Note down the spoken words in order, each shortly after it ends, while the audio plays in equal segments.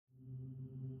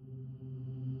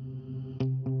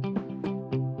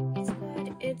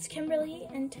it's Kimberly,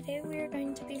 and today we are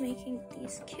going to be making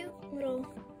these cute little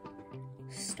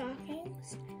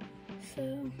stockings.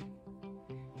 So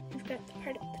I've got the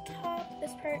part at the top,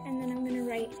 this part, and then I'm going to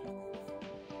write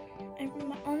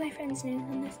all my friends' names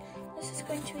on this. This is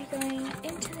going to be going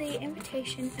into the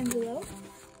invitation envelope.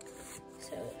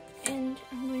 So, and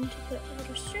I'm going to put a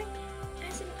little string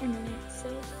as an ornament.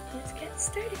 So let's get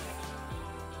started.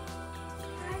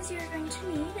 Guys, you're going to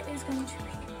need is going to be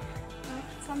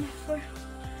it's on my floor.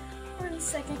 1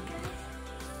 second, guys.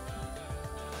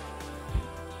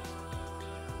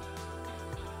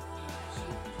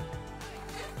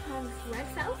 Of red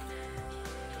felt,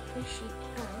 a sheet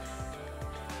of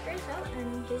gray felt,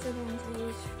 and these are the ones I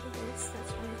use for this.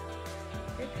 That's why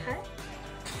they're cut.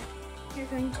 You're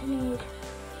going to need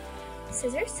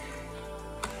scissors,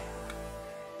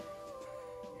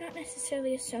 not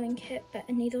necessarily a sewing kit, but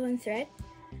a needle and thread,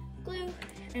 glue,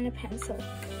 and a pencil.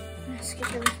 I'm gonna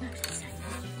skip everything to the side.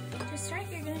 To start,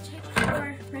 you're going to take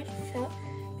your red felt,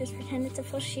 just pretend it's a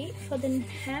full sheet, fold it in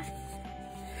half,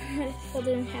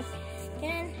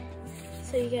 again,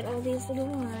 so you get all these little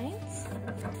lines.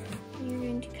 And you're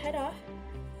going to cut off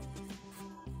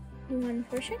one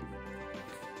portion.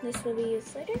 This will be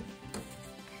used later.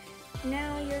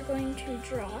 Now you're going to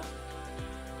draw,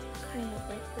 kind of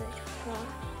like the top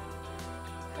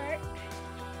part,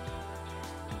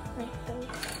 like the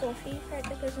fluffy part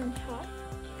that goes on top.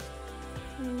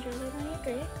 And then draw it on your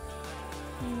grid,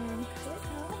 and then cut it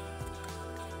out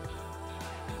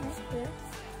like this,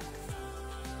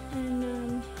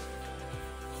 and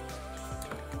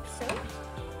like so.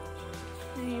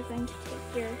 Now you're going to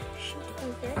take your sheet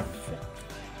of red felt.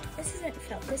 This isn't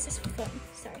felt, this is foam,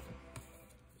 sorry.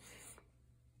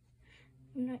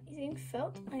 I'm not using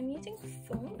felt, I'm using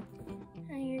foam.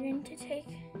 And you're going to take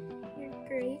your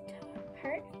gray top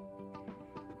part,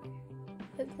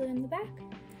 put glue in the back,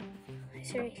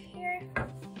 place it right here,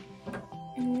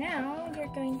 and now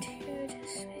you're going to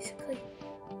just basically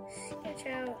sketch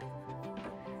out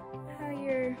how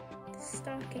your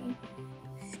stocking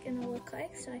is gonna look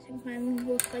like. So I think mine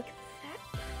will look like that.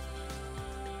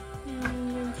 And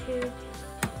I'm going to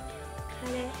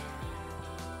cut it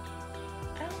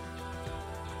out.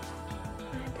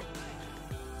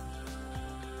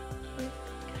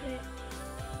 Cut it.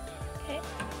 Okay.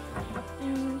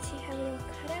 And once you have it all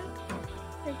cut out,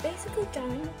 we're basically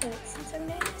done, but since I'm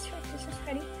getting this rock Christmas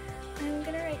ready, I'm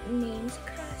gonna write names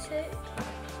across it.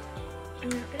 I'm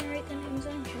not gonna write the names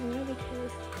on camera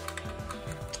because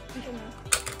I don't know.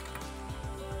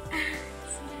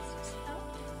 So that's just how.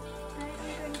 I'm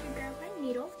going to grab my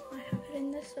needle. I have it in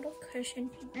this little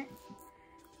cushion here.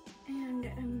 And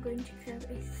I'm going to grab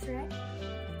a thread.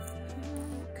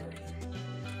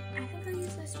 I think I'll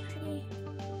use this pretty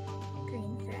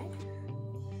green thread.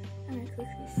 I'm going to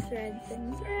quickly thread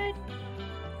things red.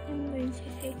 I'm going to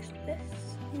take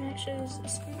this and actually use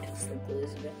this one because the glue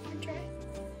is a bit more dry.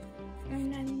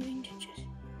 And I'm going to just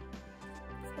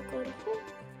poke a little hole,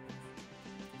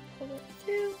 pull it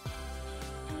through,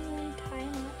 and then tie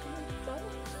them up in a bow.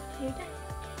 You're done.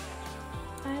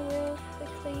 I will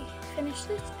quickly finish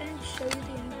this and show you the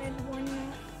end. I had one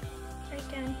knot right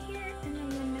down here and then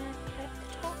one knot at the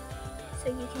top so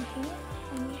you can hang it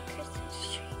on your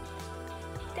Christmas tree.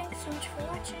 Thanks so much for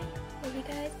watching. Love you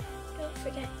guys. Don't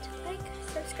forget to like,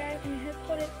 subscribe, and hit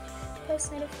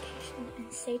post notification,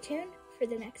 and stay tuned for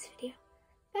the next video.